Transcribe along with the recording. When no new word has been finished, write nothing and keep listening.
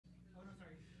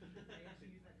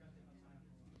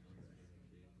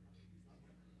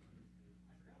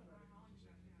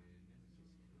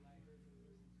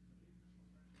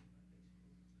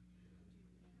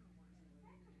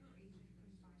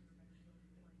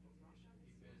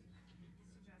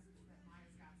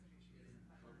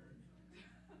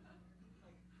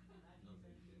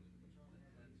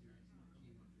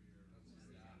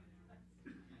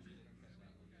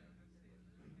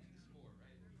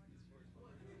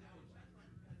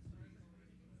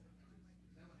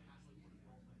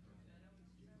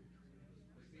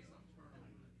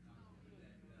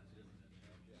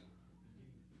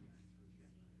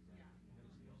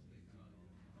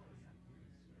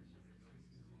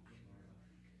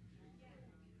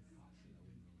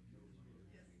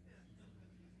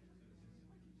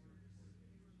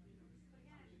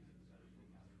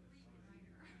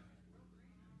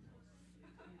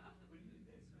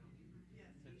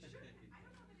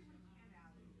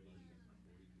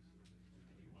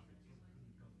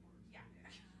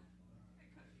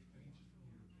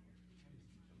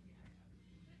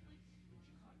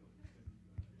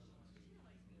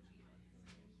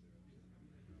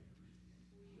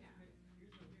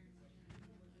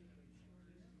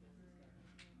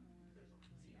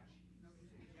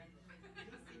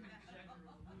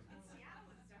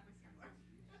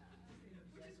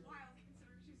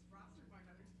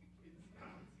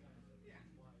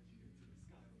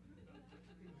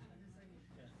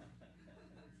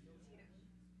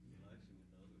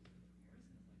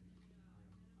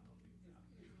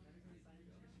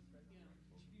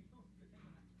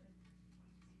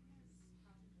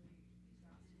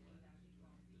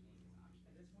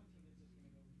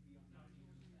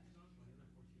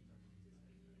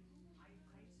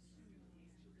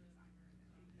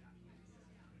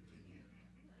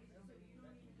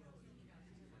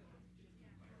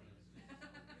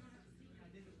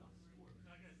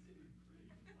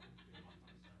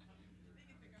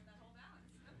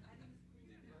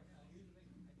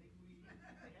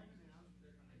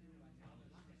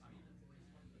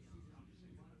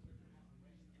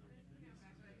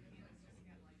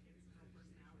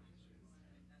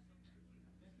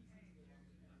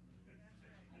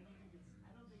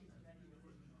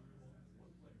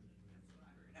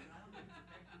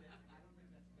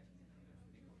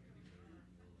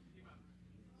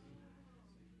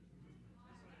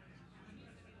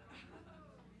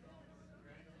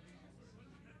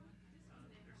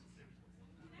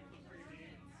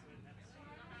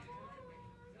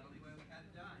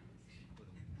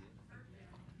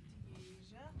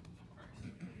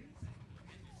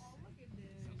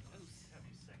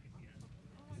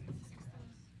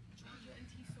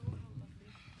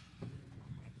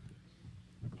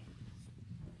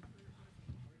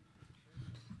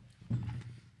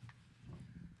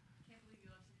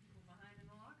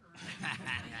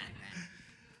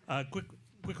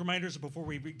Quick reminders before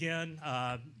we begin.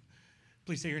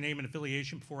 Please say your name and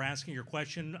affiliation before asking your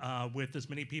question. With as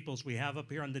many people as we have up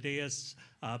here on the dais,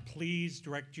 please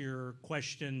direct your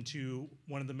question to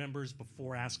one of the members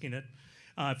before asking it.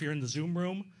 If you're in the Zoom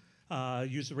room,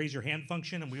 use the raise your hand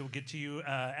function and we will get to you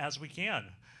as we can.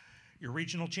 Your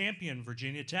regional champion,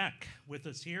 Virginia Tech. With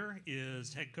us here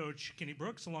is head coach Kenny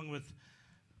Brooks, along with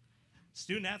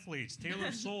student athletes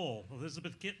Taylor Soule,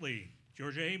 Elizabeth Kitley,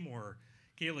 Georgia Amore,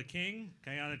 Kayla King,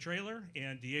 Kiana Traylor,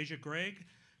 and Deasia Gregg.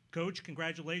 Coach,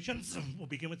 congratulations. We'll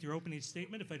begin with your opening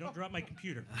statement if I don't drop my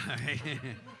computer. All right.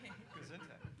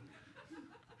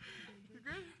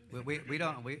 We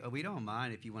don't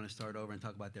mind if you want to start over and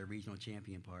talk about their regional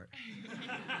champion part.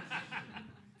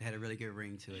 It had a really good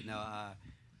ring to it. No, I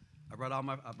brought all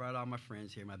my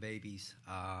friends here, my babies.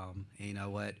 And you know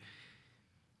what?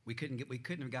 We couldn't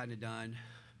have gotten it done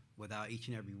without each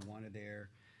and every one of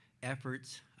their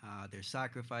efforts, their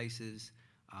sacrifices,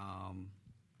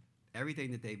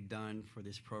 everything that they've done for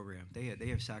this program. They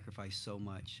have sacrificed so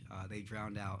much. They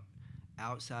drowned out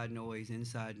outside noise,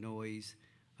 inside noise.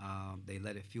 They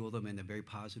let it fuel them in a very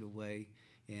positive way,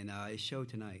 and it showed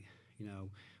tonight. You know,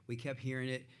 we kept hearing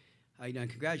it. You know, and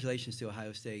congratulations to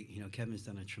Ohio State. You know, Kevin's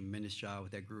done a tremendous job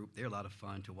with that group. They're a lot of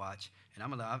fun to watch, and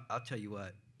I'll tell you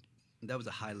what, that was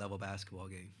a high-level basketball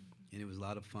game, and it was a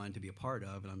lot of fun to be a part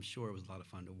of, and I'm sure it was a lot of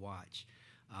fun to watch.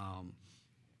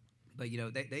 But you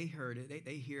know, they heard it.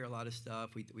 They hear a lot of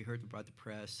stuff. We heard about the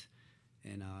press,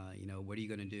 and you know, what are you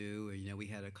going to do? And, you know, we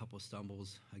had a couple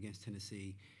stumbles against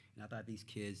Tennessee, and I thought these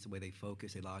kids, the way they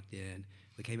focused, they locked in.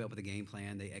 We came up with a game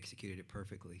plan. They executed it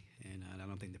perfectly, and I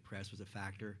don't think the press was a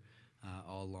factor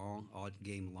all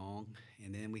game long.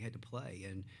 And then we had to play,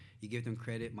 and you give them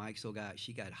credit. Mike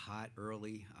she got hot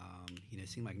early. You know, it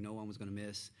seemed like no one was going to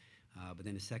miss. But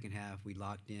then the second half, we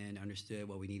locked in, understood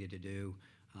what we needed to do.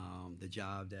 The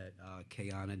job that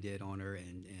Kiana did on her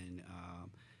and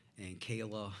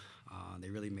Kayla, they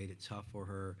really made it tough for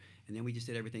her. And then we just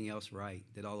did everything else right,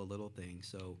 did all the little things.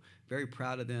 So very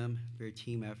proud of them, very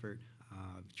team effort,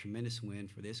 tremendous win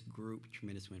for this group,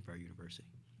 tremendous win for our university.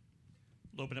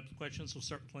 We'll open up the questions. We'll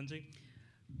start with Lindsay.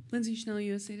 Lindsay Schnell,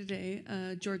 USA Today.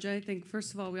 Georgia, I think,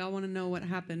 first of all, we all want to know what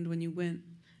happened when you went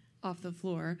off the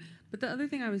floor. But the other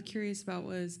thing I was curious about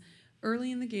was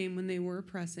early in the game when they were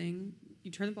pressing,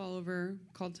 you turned the ball over,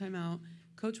 called timeout.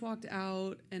 Coach walked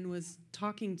out and was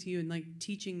talking to you and like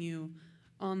teaching you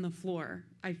on the floor.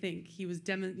 I think he was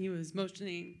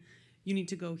motioning, you need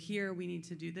to go here, we need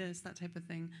to do this, that type of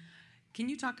thing. Can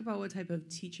you talk about what type of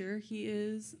teacher he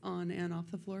is on and off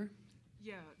the floor?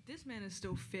 Yeah, this man is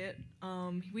still fit.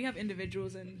 We have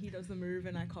individuals and he does the move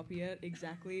and I copy it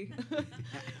exactly.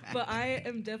 But I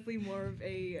am definitely more of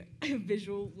a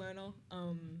visual learner.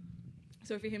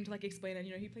 So for him to like explain it,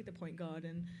 you know, he played the point guard,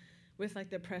 and with like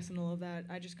the press and all of that,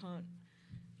 I just can't,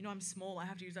 you know, I'm small, I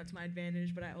have to use that to my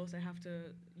advantage, but I also have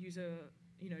to use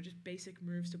just basic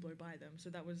moves to blow by them. So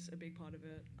that was a big part of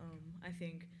it. I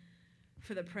think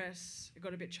for the press, it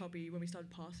got a bit choppy when we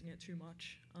started passing it too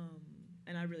much,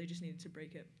 and I really just needed to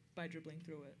break it by dribbling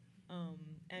through it.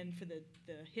 And for the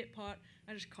hit part,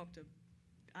 I just copped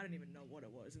I don't even know what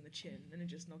it was in the chin, and it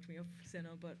just knocked me off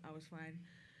center, but I was fine.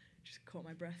 Just caught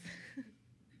my breath.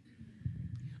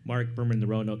 Mark Berman, the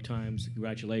Roanoke Times,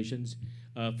 congratulations.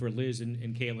 For Liz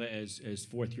and Kayla as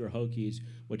fourth-year Hokies,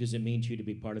 what does it mean to you to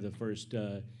be part of the first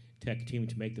Tech team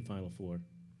to make the Final Four?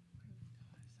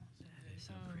 That is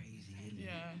so crazy, isn't it?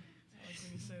 Yeah, I like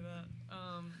when you say that.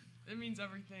 It means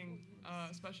everything,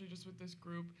 especially just with this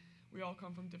group. We all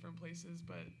come from different places,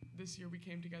 but this year we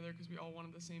came together because we all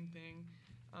wanted the same thing.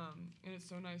 And it's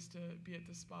so nice to be at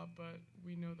this spot, but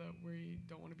we know that we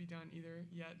don't want to be done either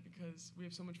yet because we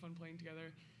have so much fun playing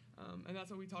together. And that's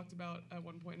what we talked about at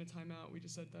one point in a timeout. We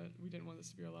just said that we didn't want this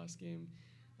to be our last game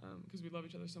because we love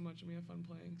each other so much and we have fun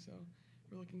playing. So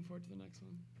we're looking forward to the next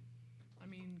one. I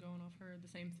mean, going off her, the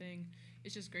same thing.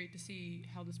 It's just great to see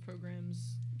how this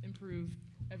program's improved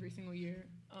every single year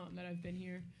that I've been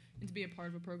here. And to be a part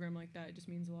of a program like that, it just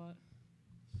means a lot.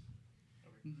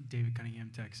 David Cunningham,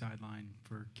 Tech sideline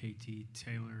for KT,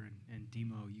 Taylor, and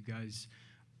Demo. You guys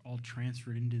all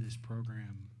transferred into this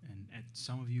program, and at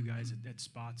some of you guys at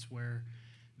spots where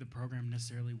the program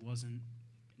necessarily wasn't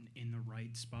in the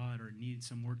right spot or needed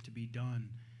some work to be done.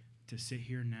 To sit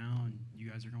here now and you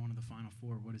guys are going to the Final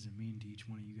Four, what does it mean to each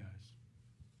one of you guys?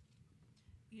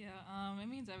 Yeah, it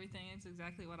means everything. It's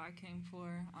exactly what I came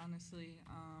for, honestly.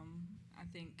 I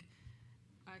think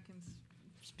I can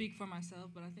speak for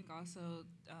myself, but I think also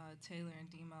Taylor and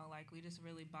Demo, like, we just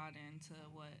really bought into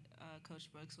what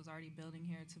Coach Brooks was already building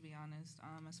here, to be honest.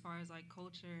 As far as, like,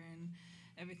 culture and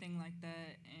everything like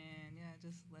that, and yeah, it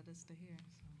just led us to here.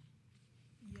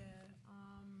 So.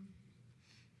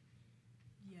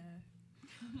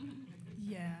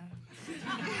 Yeah.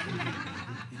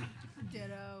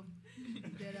 Ditto.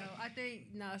 I think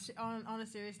on a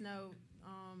serious note,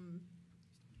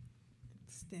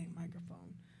 staying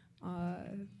microphone.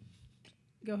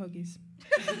 Go Hokies.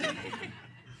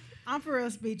 I'm for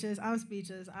real speechless. I'm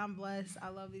speechless. I'm blessed. I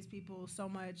love these people so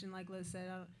much, and like Liz said,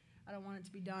 I don't want it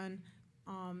to be done.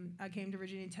 I came to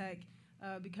Virginia Tech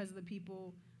because of the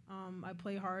people. I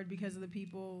play hard because of the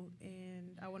people,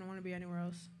 and I wouldn't want to be anywhere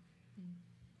else.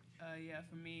 Yeah,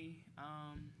 for me,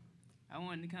 I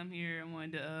wanted to come here. I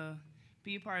wanted to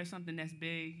be a part of something that's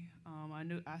big.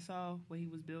 I saw what he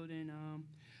was building.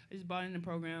 I just bought in the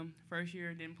program. First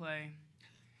year, didn't play.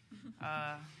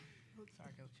 Sorry,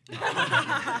 Coach.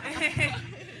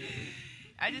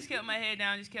 I just kept my head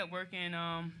down, just kept working.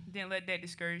 Didn't let that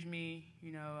discourage me.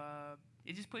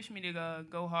 It just pushed me to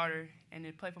go harder and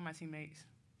to play for my teammates.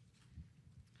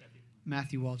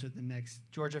 Matthew Walter, the next.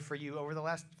 Georgia, for you, over the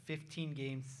last 15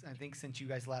 games, I think since you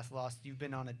guys last lost, you've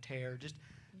been on a tear. Just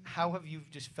how have you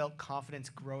just felt confidence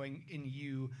growing in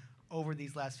you over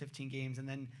these last 15 games? And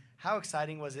then how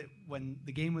exciting was it when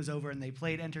the game was over and they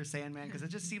played Enter Sandman? Because it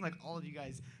just seemed like all of you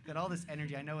guys got all this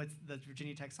energy. I know it's the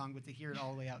Virginia Tech song, but to hear it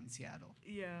all the way out in Seattle.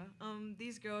 Yeah,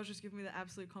 these girls just give me the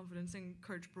absolute confidence in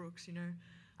Coach Brooks,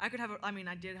 I did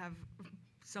have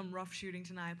some rough shooting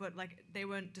tonight, but they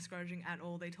weren't discouraging at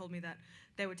all. They told me that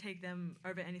they would take them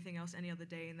over anything else any other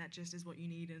day, and that just is what you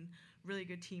need, and really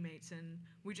good teammates, and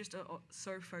we just are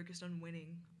so focused on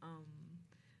winning.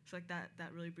 So that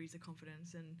really breeds the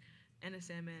confidence. And a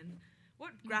Sandman.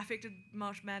 What graphic did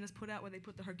March Madness put out where they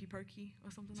put the hokey pokey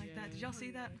or something like that? Did y'all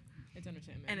see that? It's Enter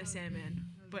Sandman. And a Sandman,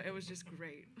 but it was just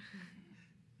great.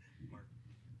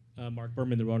 Mark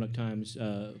Berman, the Roanoke Times,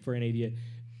 for an idea.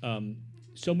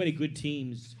 So many good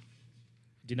teams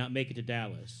did not make it to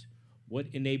Dallas. What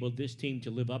enabled this team to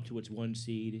live up to its 1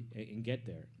 seed and get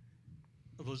there?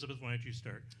 Elizabeth, why don't you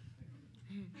start?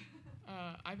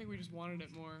 I think we just wanted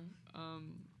it more.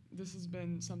 This has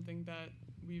been something that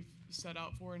we've set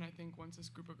out for, and I think once this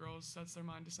group of girls sets their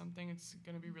mind to something, it's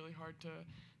going to be really hard to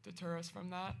deter us from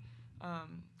that.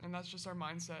 And that's just our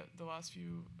mindset the last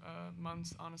few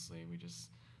months, honestly. We just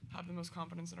have the most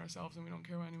confidence in ourselves, and we don't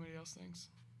care what anybody else thinks.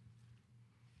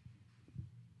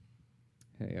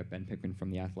 Hey, Ben Pickman from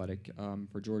The Athletic.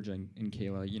 For Georgia and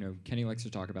Kayla, Kenny likes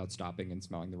to talk about stopping and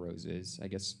smelling the roses. I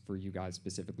guess for you guys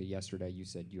specifically yesterday, you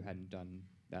said you hadn't done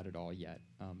that at all yet.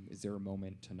 Is there a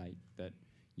moment tonight that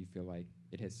you feel like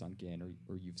it has sunk in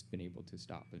or you've been able to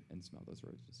stop and smell those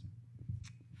roses?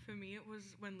 For me, it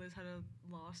was when Liz had a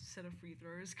last set of free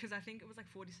throws, because I think it was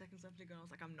 40 seconds left to go, and I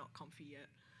was like, I'm not comfy yet.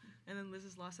 And then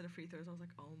Liz's last set of free throws, I was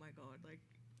like, oh my God,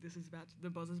 the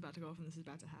buzzer's about to go off and this is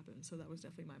about to happen. So that was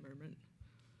definitely my moment.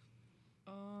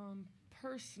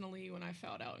 Personally, when I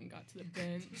fouled out and got to the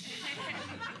bench,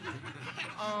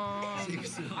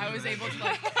 I was able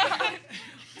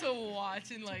to to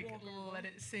watch and let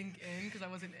it sink in because I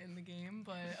wasn't in the game.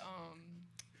 But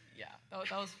yeah,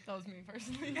 that was me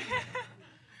personally.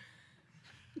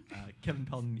 Kevin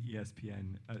Pelton,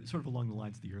 ESPN. Sort of along the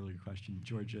lines of the earlier question,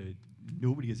 Georgia,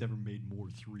 nobody has ever made more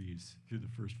threes through the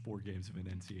first 4 games of an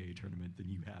NCAA tournament than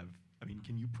you have. I mean,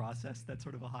 can you process that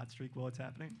sort of a hot streak while it's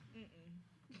happening?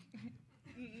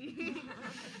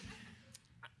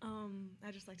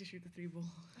 I just like to shoot the 3 ball.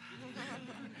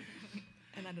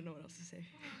 And I don't know what else to say.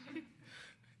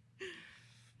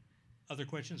 Other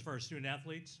questions for our student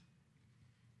athletes?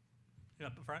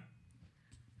 Up in front.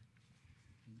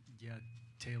 Yeah,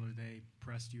 Taylor, they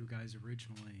pressed you guys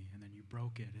originally, and then you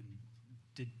broke it. And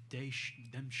did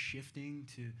them shifting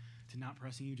to not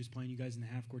pressing you, just playing you guys in the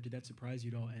half court, did that surprise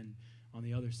you at all? And on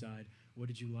the other side, what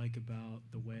did you like about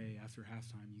the way after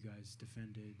halftime you guys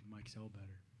defended Mike Sell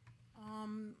better?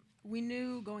 We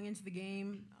knew going into the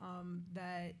game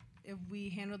that if we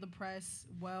handled the press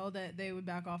well, that they would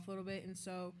back off a little bit. And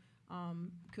so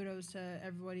kudos to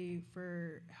everybody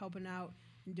for helping out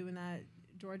and doing that.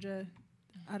 Georgia,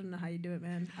 I don't know how you do it,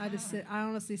 man. I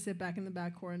honestly sit back in the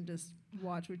backcourt and just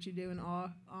watch what you do in awe.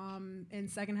 In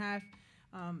second half,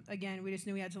 again, we just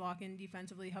knew we had to lock in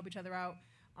defensively, help each other out.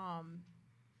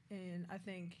 And I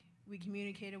think we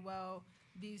communicated well.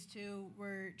 These two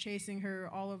were chasing her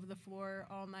all over the floor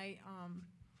all night.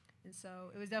 And so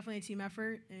it was definitely a team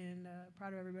effort, and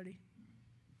proud of everybody.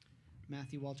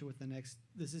 Matthew Walter with the next.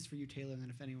 This is for you, Taylor, and then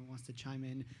if anyone wants to chime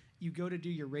in. You go to do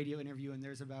your radio interview, and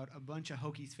there's about a bunch of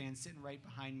Hokies fans sitting right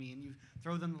behind me, and you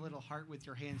throw them the little heart with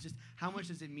your hands. Just how much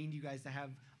does it mean to you guys to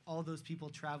have all those people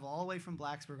travel all the way from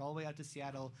Blacksburg, all the way out to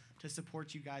Seattle to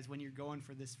support you guys when you're going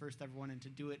for this first ever one, and to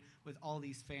do it with all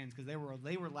these fans, because they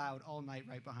were loud all night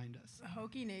right behind us.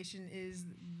 Hokie Nation is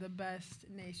the best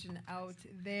nation out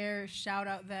there. Shout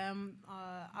out them.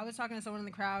 I was talking to someone in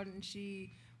the crowd, and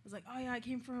she was like, "Oh yeah, I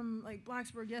came from like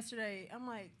Blacksburg yesterday." I'm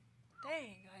like,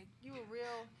 "Dang, like you were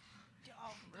real."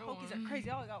 Hokies are crazy.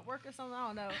 Y'all got work or something. I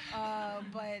don't know.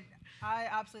 But I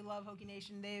absolutely love Hokie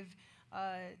Nation. They've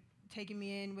taken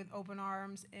me in with open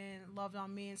arms and loved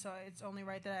on me, and so it's only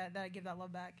right that I give that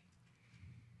love back.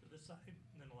 To this side, and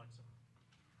then Alexa.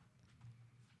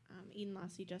 Eden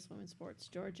Lassie, Just Women's Sports,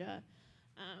 Georgia.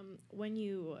 When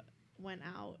you went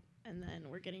out and then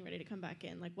we're getting ready to come back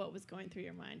in, like what was going through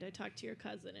your mind? I talked to your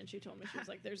cousin and she told me, she was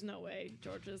like, there's no way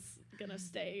Georgia's gonna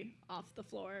stay off the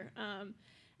floor.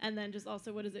 And then just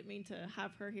also, what does it mean to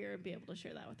have her here and be able to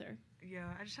share that with her? Yeah,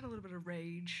 I just had a little bit of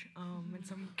rage and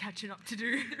some catching up to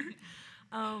do.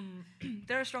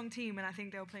 They're a strong team, and I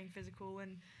think they were playing physical,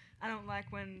 and I don't like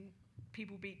when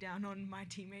people beat down on my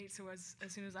teammates, so as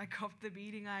soon as I copped the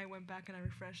beating, I went back and I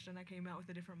refreshed, and I came out with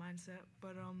a different mindset.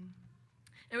 But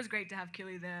it was great to have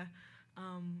Killy there.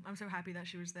 I'm so happy that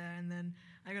she was there, and then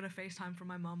I got a FaceTime from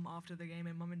my mum after the game,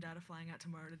 and Mum and Dad are flying out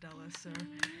tomorrow to Dallas, so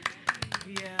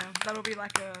yeah, that'll be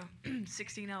like a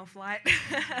 16-hour flight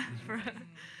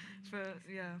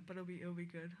yeah, but it'll be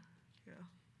good. Yeah.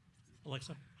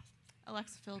 Alexa.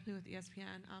 Alexa Philippi with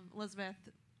ESPN. Elizabeth,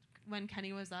 when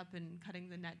Kenny was up and cutting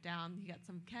the net down, he got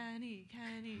some Kenny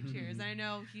cheers. And I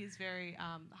know he's very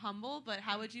humble, but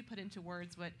how would you put into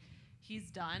words what he's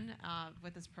done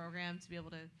with this program to be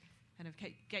able to kind of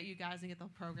get you guys and get the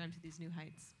program to these new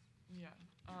heights? Yeah,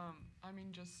 I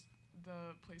mean, just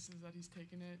the places that he's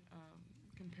taken it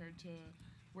compared to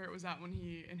where it was at when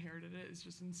he inherited it is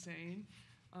just insane.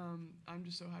 I'm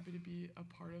just so happy to be a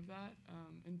part of that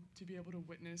and to be able to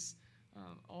witness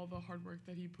all the hard work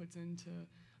that he puts into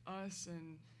us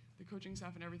and the coaching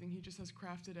staff and everything. He just has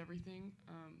crafted everything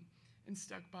and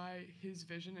stuck by his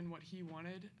vision and what he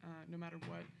wanted, no matter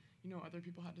what other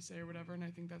people had to say or whatever. And I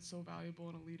think that's so valuable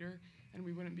in a leader, and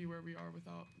we wouldn't be where we are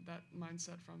without that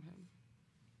mindset from him.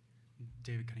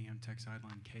 David Cunningham, Tech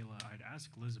Sideline. Kayla, I'd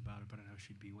ask Liz about it, but I know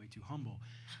she'd be way too humble.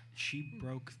 She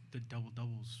broke the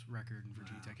double-doubles record in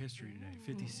Virginia Tech history today,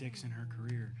 56 in her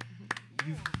career.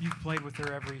 You've played with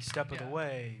her every step of the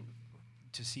way.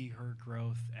 To see her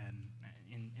growth and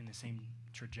in the same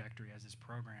trajectory as this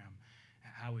program,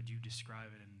 how would you describe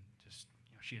it? And just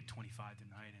she had 25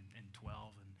 tonight and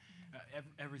 12, and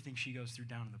everything she goes through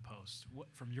down to the post. What,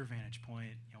 from your vantage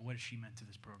point, what has she meant to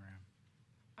this program?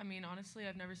 I mean, honestly,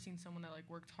 I've never seen someone that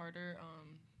worked harder.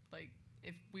 Like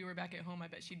if we were back at home, I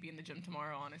bet she'd be in the gym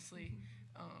tomorrow. Honestly,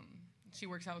 she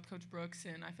works out with Coach Brooks,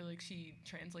 and I feel like she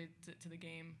translates it to the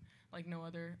game like no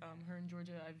other. Her and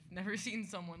Georgia, I've never seen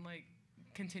someone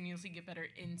continuously get better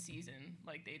in season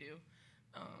like they do.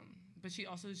 But she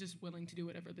also is just willing to do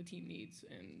whatever the team needs,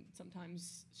 and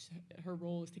sometimes her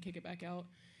role is to kick it back out,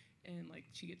 and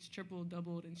she gets triple,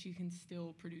 doubled, and she can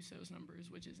still produce those numbers,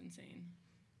 which is insane.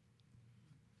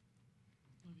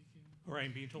 All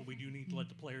right, being told we do need to let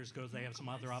the players go. They have some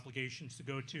other obligations to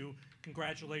go to.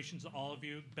 Congratulations to all of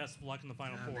you. Best of luck in the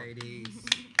Final Four. Ladies.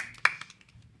 Can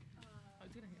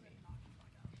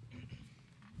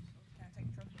I take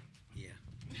a trophy? Yeah.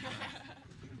 Yeah,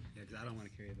 because I don't want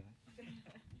to carry it back.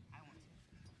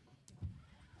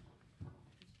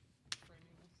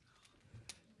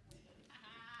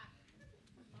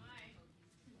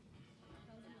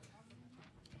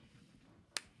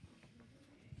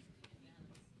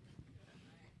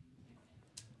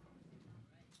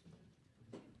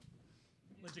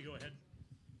 Lindsay, go ahead.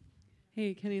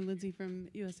 Hey, Kenny, Lindsay from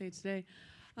USA Today.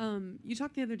 You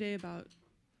talked the other day about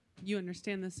you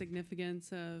understand the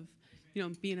significance of,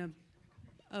 being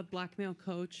a black male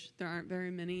coach. There aren't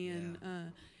very many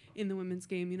in the women's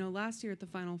game. Last year at the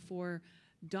Final Four,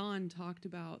 Dawn talked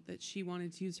about that she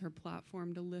wanted to use her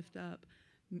platform to lift up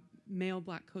male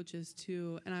black coaches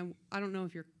too. And I don't know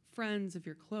if you're friends, if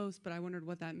you're close, but I wondered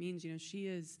what that means. She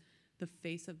is the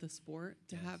face of the sport.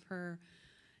 To have her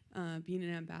being an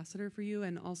ambassador for you.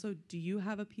 And also, do you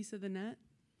have a piece of the net?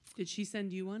 Did she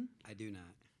send you one? I do not.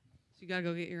 So you got to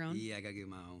go get your own? Yeah, I got to get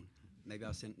my own. Maybe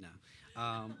I'll send, no.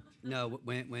 No,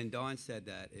 when Dawn said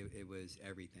that, it was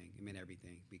everything. It meant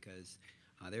everything, because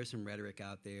there's some rhetoric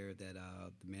out there that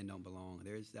the men don't belong.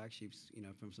 There's actually,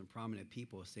 from some prominent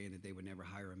people saying that they would never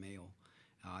hire a male.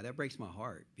 That breaks my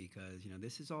heart, because,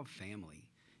 this is all family.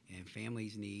 And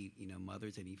families need,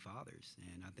 mothers that need fathers.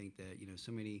 And I think that,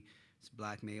 so many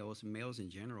black males in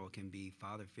general can be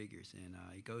father figures. And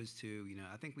it goes to,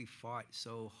 I think we fought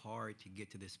so hard to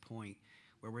get to this point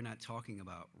where we're not talking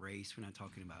about race, we're not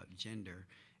talking about gender.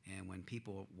 And when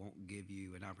people won't give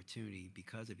you an opportunity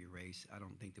because of your race, I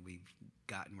don't think that we've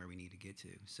gotten where we need to get to.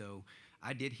 So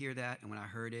I did hear that, and when I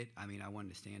heard it, I mean, I wanted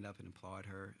to stand up and applaud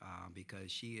her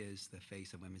because she is the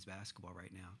face of women's basketball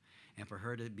right now. And for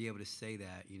her to be able to say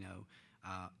that,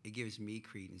 it gives me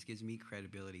credence, gives me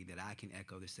credibility that I can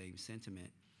echo the same sentiment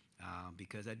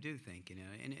because I do think, and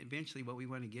eventually what we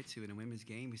want to get to in a women's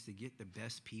game is to get the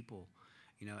best people.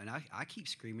 And I keep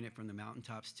screaming it from the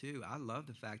mountaintops too. I love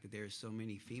the fact that there's so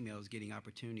many females getting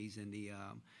opportunities in the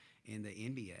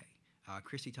NBA.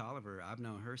 Christy Tolliver, I've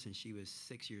known her since she was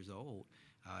 6 years old.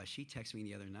 She texted me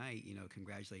the other night,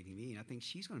 congratulating me, and I think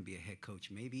she's going to be a head coach,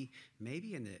 maybe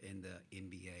in the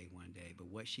NBA one day. But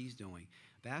what she's doing,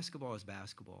 basketball is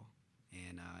basketball,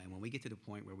 and when we get to the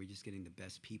point where we're just getting the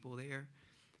best people there,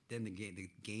 then the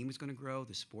game is going to grow,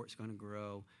 the sport's going to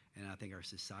grow, and I think our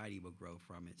society will grow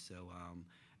from it. So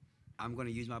I'm going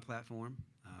to use my platform.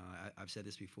 I've said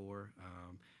this before.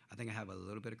 I think I have a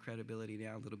little bit of credibility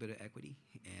now, a little bit of equity,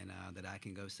 and that I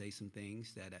can go say some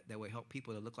things that will help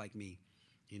people that look like me,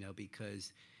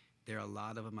 because there are a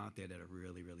lot of them out there that are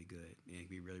really, really good and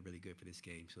be really, really good for this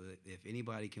game. So if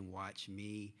anybody can watch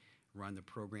me run the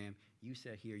program, you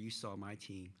sat here, you saw my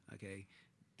team, okay?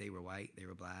 They were white, they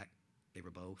were black, they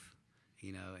were both,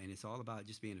 and it's all about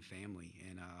just being a family.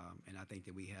 And I think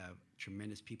that we have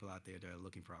tremendous people out there that are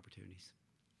looking for opportunities.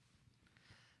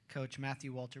 Coach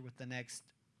Matthew Walter with the next.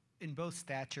 In both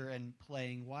stature and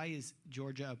playing, why is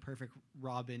Georgia a perfect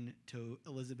Robin to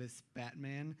Elizabeth's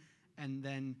Batman? And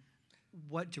then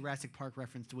what Jurassic Park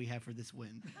reference do we have for this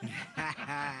win?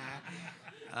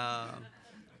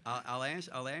 I'll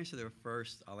answer the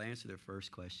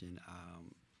first question.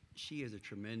 She is a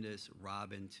tremendous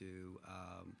Robin to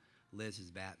Liz's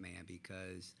Batman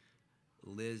because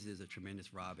Liz is a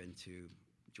tremendous Robin to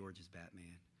Georgia's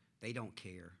Batman. They don't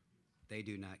care. They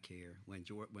do not care. When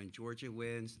Georgia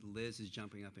wins, Liz is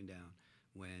jumping up and down.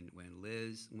 When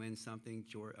Liz wins something,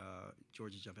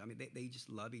 Georgia's jumping. I mean, they just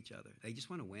love each other. They just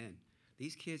want to win.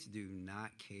 These kids do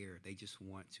not care. They just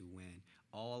want to win.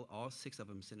 All 6 of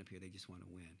them sitting up here, they just want to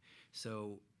win.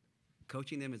 So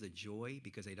coaching them is a joy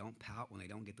because they don't pout when they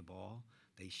don't get the ball.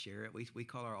 They share it. We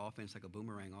call our offense like a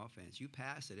boomerang offense. You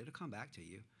pass it, it'll come back to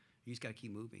you. You just got to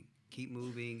keep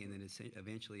moving, and then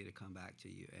eventually it'll come back to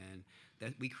you. And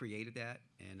that we created that,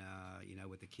 and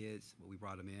with the kids, we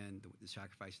brought them in, the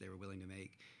sacrifice they were willing to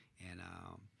make, and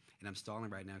I'm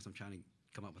stalling right now because I'm trying to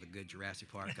come up with a good Jurassic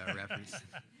Park reference.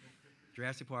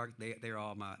 Jurassic Park, they're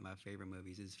all my favorite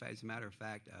movies. As a matter of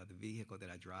fact, the vehicle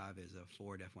that I drive is a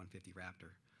Ford F-150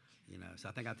 Raptor. So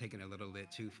I think I've taken it a little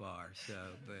bit too far. So,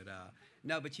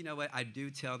 but you know what? I do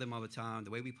tell them all the time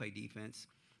the way we play defense.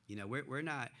 We're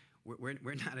not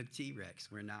a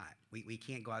T-Rex. We're not. We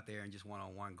can't go out there and just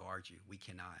one-on-one guard you. We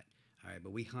cannot. All right,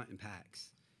 but we hunt in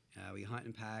packs. We hunt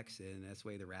in packs, and that's the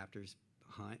way the Raptors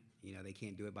hunt. They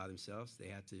can't do it by themselves. They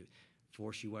have to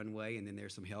force you one way, and then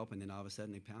there's some help, and then all of a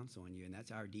sudden they pounce on you, and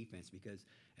that's our defense. Because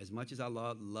as much as I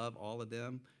love all of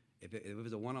them, if it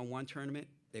was a one-on-one tournament,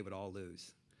 they would all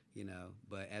lose.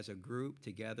 But as a group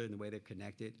together and the way they're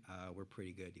connected, we're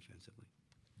pretty good defensively.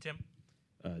 Tim?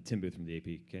 Tim Booth from the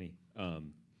AP. Kenny,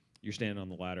 you're standing on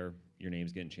the ladder. Your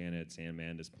name's getting chanted.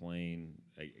 Sandman is playing.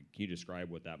 Can you describe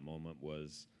what that moment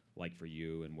was like for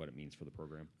you and what it means for the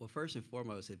program? Well, first and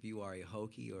foremost, if you are a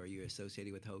Hokie or you're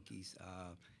associated with Hokies,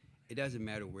 it doesn't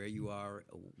matter where you are.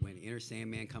 When Inner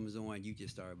Sandman comes on, you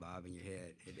just start bobbing your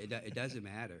head. It doesn't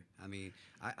matter. I mean,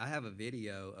 I have a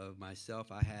video of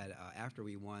myself. I had, after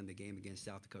we won the game against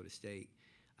South Dakota State,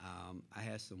 I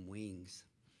had some wings.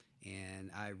 And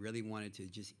I really wanted to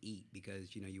just eat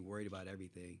because, you're worried about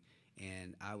everything.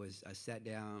 And I sat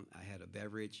down, I had a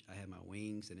beverage, I had my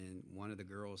wings, and then one of the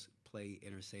girls played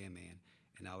Inner Sandman.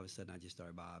 And all of a sudden, I just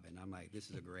started bobbing. I'm like, this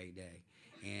is a great day.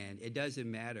 And it doesn't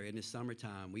matter. In the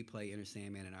summertime, we play Inner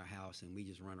Sandman in our house, and we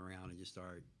just run around and just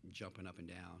start jumping up and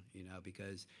down,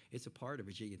 because it's a part of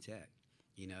Virginia Tech,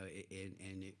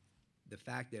 the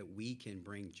fact that we can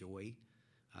bring joy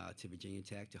to Virginia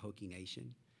Tech, to Hokie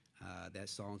Nation. That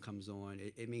song comes on,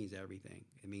 it means everything.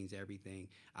 It means everything.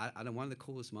 One of the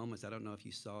coolest moments, I don't know if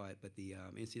you saw it, but the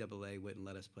NCAA wouldn't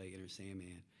let us play Inner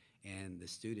Sandman, and the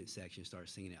student section started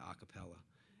singing it a cappella.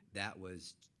 That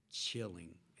was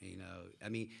chilling, I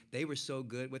mean, they were so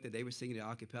good with it. They were singing it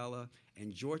a cappella,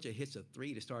 and Georgia hits a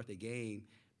 3 to start the game.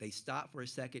 They stopped for a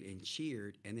second and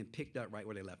cheered, and then picked up right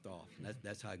where they left off.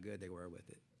 That's how good they were with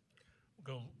it.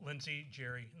 We'll go Lindsay,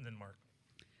 Jerry, and then Mark.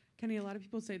 Kenny, a lot of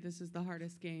people say this is the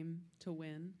hardest game to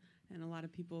win, and a lot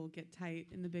of people get tight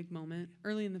in the big moment.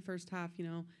 Early in the first half,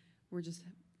 we're just,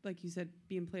 like you said,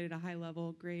 being played at a high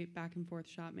level, great back and forth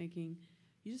shot making.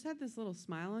 you just had this little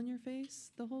smile on your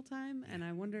face the whole time, and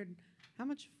I wondered how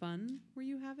much fun were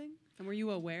you having, and were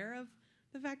you aware of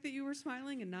the fact that you were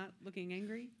smiling and not looking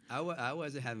angry? I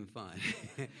wasn't having fun.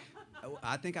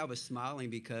 I think I was smiling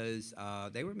because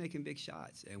they were making big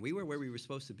shots, and we were where we were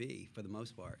supposed to be for the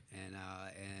most part. And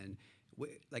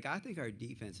I think our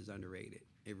defense is underrated.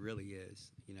 It really is.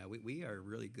 You know, we are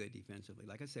really good defensively.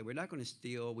 Like I said, we're not going to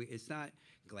steal. It's not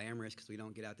glamorous because we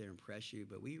don't get out there and press you,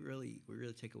 but we really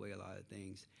take away a lot of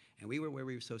things. And we were where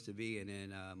we were supposed to be, and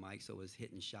then Mike was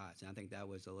hitting shots, and I think that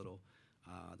was the little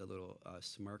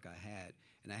smirk I had.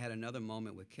 And I had another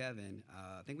moment with Kevin.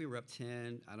 I think we were up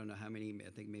 10. I don't know how many.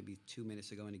 I think maybe 2 minutes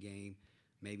to go in the game,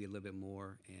 maybe a little bit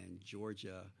more. And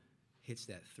Georgia hits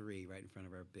that three right in front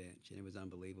of our bench, and it was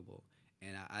unbelievable.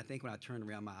 And I think when I turned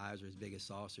around, my eyes were as big as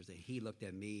saucers, and he looked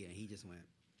at me, and he just went,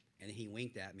 and he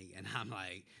winked at me. And I'm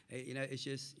like, you know, it's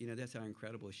just, you know, that's how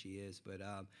incredible she is. But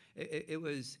it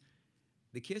was,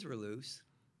 the kids were loose.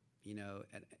 You know,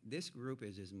 and this group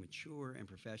is as mature and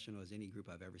professional as any group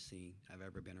I've ever seen, I've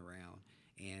ever been around.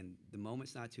 And the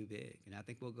moment's not too big. And I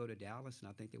think we'll go to Dallas, and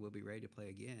I think that we'll be ready to play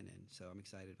again. And so I'm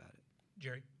excited about it.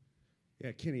 Jerry?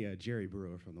 Yeah, Kenny, Jerry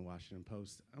Brewer from the Washington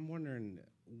Post. I'm wondering,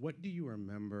 what do you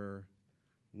remember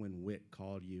when Whit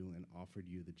called you and offered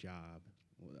you the job?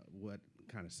 What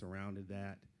kind of surrounded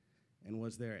that? And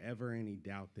was there ever any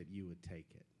doubt that you would take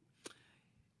it?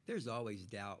 There's always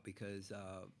doubt because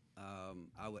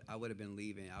I would have been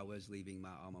leaving. I was leaving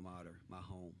my alma mater, my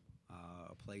home,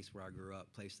 a place where I grew up,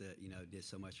 a place that, you know, did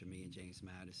so much for me in James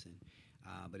Madison.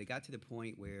 But it got to the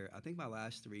point where I think my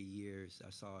last 3 years, I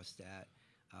saw a stat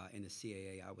in the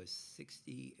CAA. I was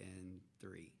 60-3.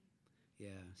 Yeah,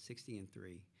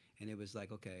 60-3. And it was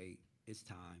like, okay, it's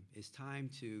time. It's time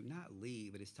to not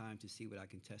leave, but it's time to see what I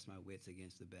can test my wits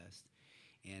against the best.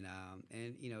 And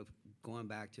you know, going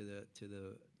back to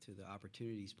the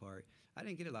opportunities part, I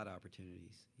didn't get a lot of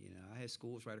opportunities. You know, I had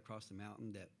schools right across the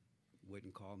mountain that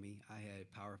wouldn't call me. I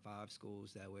had Power 5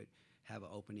 schools that would have an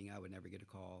opening. I would never get a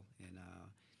call.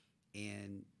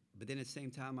 But then at the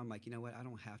same time, I'm like, you know what? I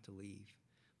don't have to leave.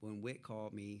 When Whit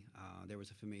called me, there was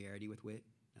a familiarity with Whit.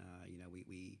 You know,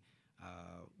 we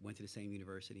went to the same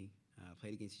university,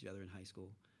 played against each other in high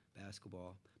school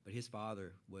basketball. But his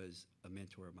father was a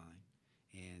mentor of mine.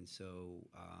 And so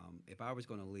if I was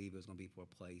going to leave, it was going to be for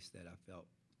a place that I felt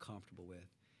comfortable with.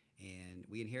 And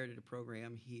we inherited a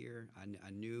program here. I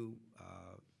knew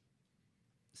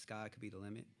the sky could be the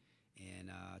limit.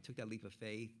 And I took that leap of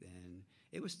faith. And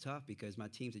it was tough because my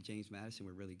teams at James Madison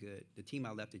were really good. The team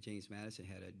I left at James Madison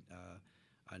had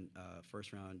a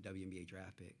first-round WNBA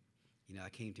draft pick. You know, I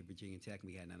came to Virginia Tech,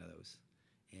 and we had none of those.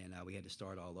 And we had to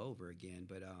start all over again.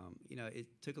 But, you know, it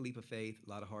took a leap of faith, a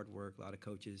lot of hard work, a lot of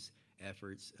coaches'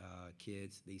 efforts,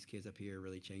 these kids up here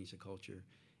really changed the culture.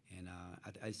 And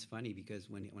it's funny because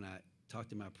when I talked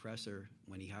to my presser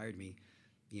when he hired me,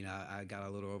 you know, I got a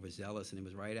little overzealous, and it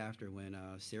was right after when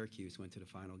Syracuse went to the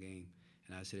final game.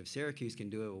 And I said, if Syracuse can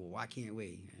do it, well, why can't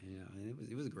we? And, you know, and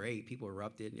it was great. People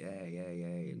erupted,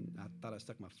 yay. And I thought I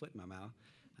stuck my foot in my mouth.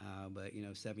 But, you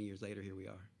know, 7 years later, here we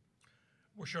are.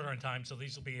 We're short on time, so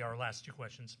these will be our last two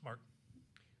questions. Mark?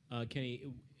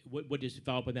 Kenny, what does,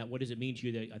 follow up on that, what does it mean to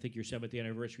you that I think your 7th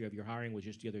anniversary of your hiring was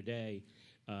just the other day?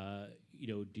 You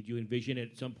know, did you envision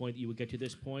at some point that you would get to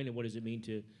this point, and what does it mean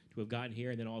to have gotten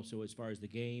here? And then also as far as the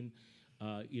game,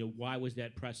 you know, why was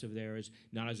that pressive there as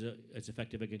not as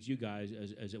effective against you guys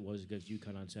as it was against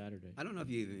UConn on Saturday? I don't know if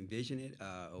you envision it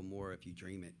or more if you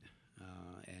dream it.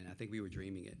 And I think we were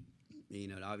dreaming it. You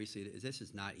know, obviously, this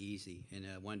is not easy. And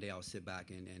one day I'll sit back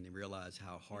and realize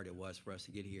how hard it was for us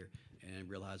to get here and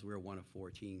realize we're one of 4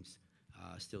 teams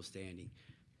still standing.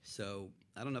 So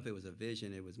I don't know if it was a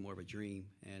vision. It was more of a dream.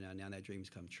 And now that dream's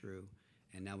come true.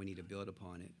 And now we need to build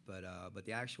upon it. But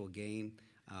the actual game,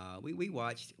 we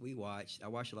watched. I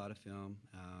watched a lot of film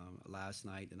last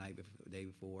night, the day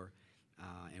before,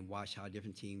 and watched how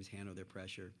different teams handle their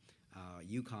pressure.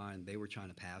 UConn, they were trying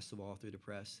to pass the ball through the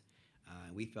press.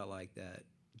 And we felt like that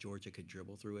Georgia could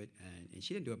dribble through it, and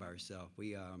she didn't do it by herself.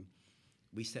 We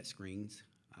set screens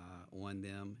on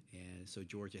them, and so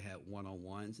Georgia had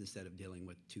one-on-ones instead of dealing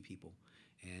with 2 people.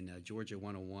 And Georgia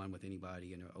one-on-one with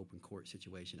anybody in an open court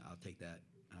situation, I'll take that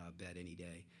bet any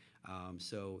day.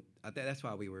 So that's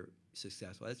why we were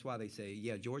successful. That's why they say,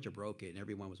 yeah, Georgia broke it, and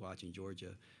everyone was watching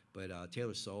Georgia. But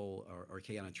Taylor Soule or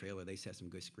Kayana Traylor, they set some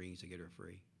good screens to get her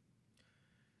free.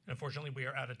 Unfortunately, we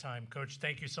are out of time. Coach,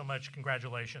 thank you so much.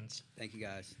 Congratulations. Thank you,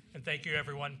 guys. And thank you,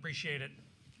 everyone. Appreciate it.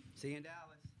 See you in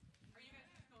Dallas. Are you guys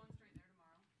going straight there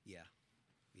tomorrow? Yeah.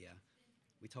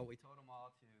 We told them.